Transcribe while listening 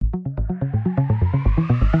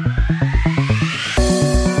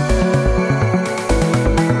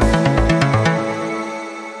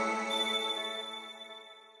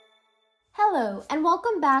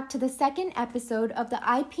back to the second episode of the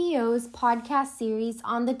IPO's podcast series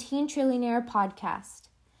on the Teen Trillionaire podcast.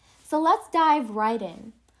 So let's dive right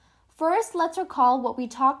in. First, let's recall what we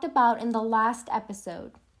talked about in the last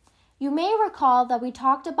episode. You may recall that we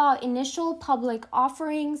talked about initial public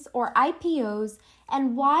offerings or IPOs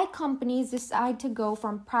and why companies decide to go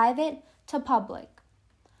from private to public.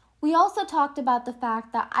 We also talked about the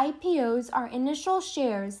fact that IPOs are initial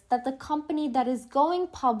shares that the company that is going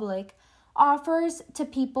public offers to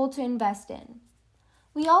people to invest in.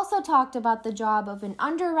 We also talked about the job of an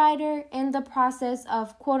underwriter in the process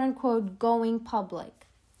of quote-unquote going public.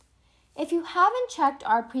 If you haven't checked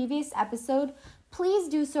our previous episode, please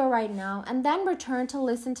do so right now and then return to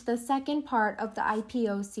listen to the second part of the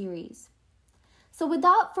IPO series. So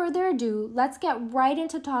without further ado, let's get right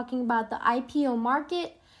into talking about the IPO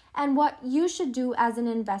market and what you should do as an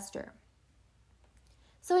investor.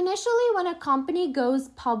 So initially, when a company goes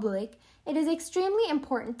public, it is extremely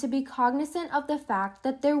important to be cognizant of the fact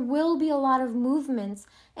that there will be a lot of movements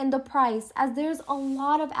in the price as there's a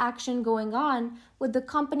lot of action going on with the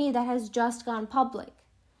company that has just gone public.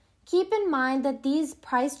 Keep in mind that these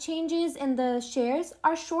price changes in the shares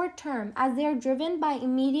are short-term as they are driven by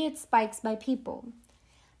immediate spikes by people.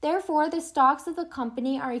 Therefore, the stocks of the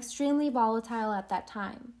company are extremely volatile at that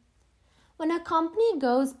time. When a company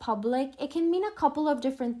goes public, it can mean a couple of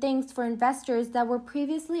different things for investors that were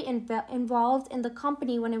previously involved in the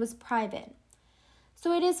company when it was private.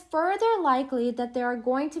 So it is further likely that there are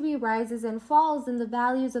going to be rises and falls in the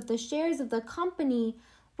values of the shares of the company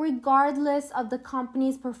regardless of the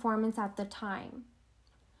company's performance at the time.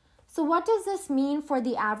 So what does this mean for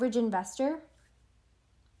the average investor?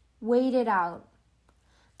 Wait it out.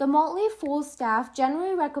 The Motley Fool staff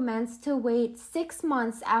generally recommends to wait 6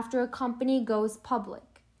 months after a company goes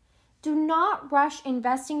public. Do not rush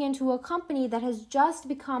investing into a company that has just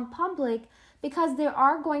become public because there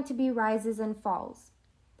are going to be rises and falls.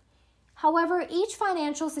 However, each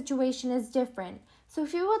financial situation is different, so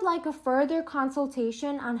if you would like a further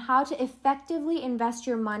consultation on how to effectively invest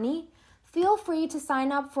your money, feel free to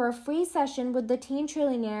sign up for a free session with the Teen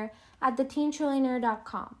Trillionaire at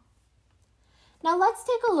theteentrillionaire.com. Now let's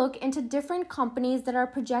take a look into different companies that are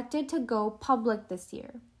projected to go public this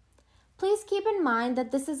year. Please keep in mind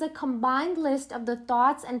that this is a combined list of the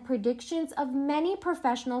thoughts and predictions of many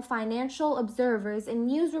professional financial observers in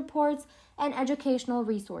news reports and educational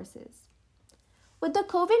resources. With the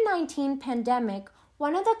COVID-19 pandemic,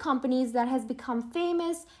 one of the companies that has become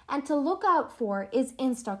famous and to look out for is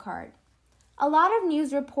Instacart. A lot of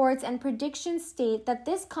news reports and predictions state that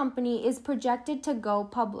this company is projected to go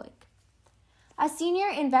public. A senior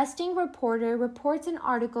investing reporter reports an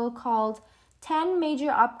article called 10 Major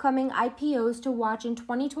Upcoming IPOs to Watch in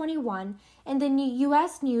 2021 in the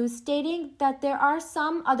U.S. News, stating that there are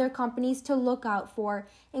some other companies to look out for,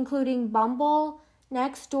 including Bumble,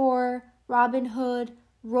 Nextdoor, Robinhood,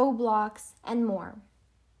 Roblox, and more.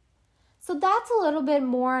 So that's a little bit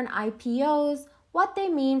more on IPOs, what they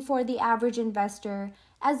mean for the average investor,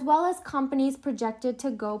 as well as companies projected to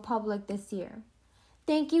go public this year.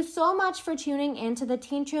 Thank you so much for tuning in to the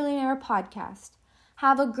Teen Trillionaire podcast.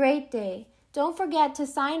 Have a great day. Don't forget to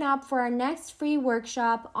sign up for our next free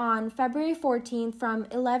workshop on February 14th from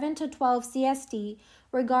 11 to 12 CST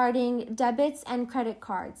regarding debits and credit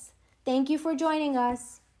cards. Thank you for joining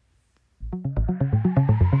us.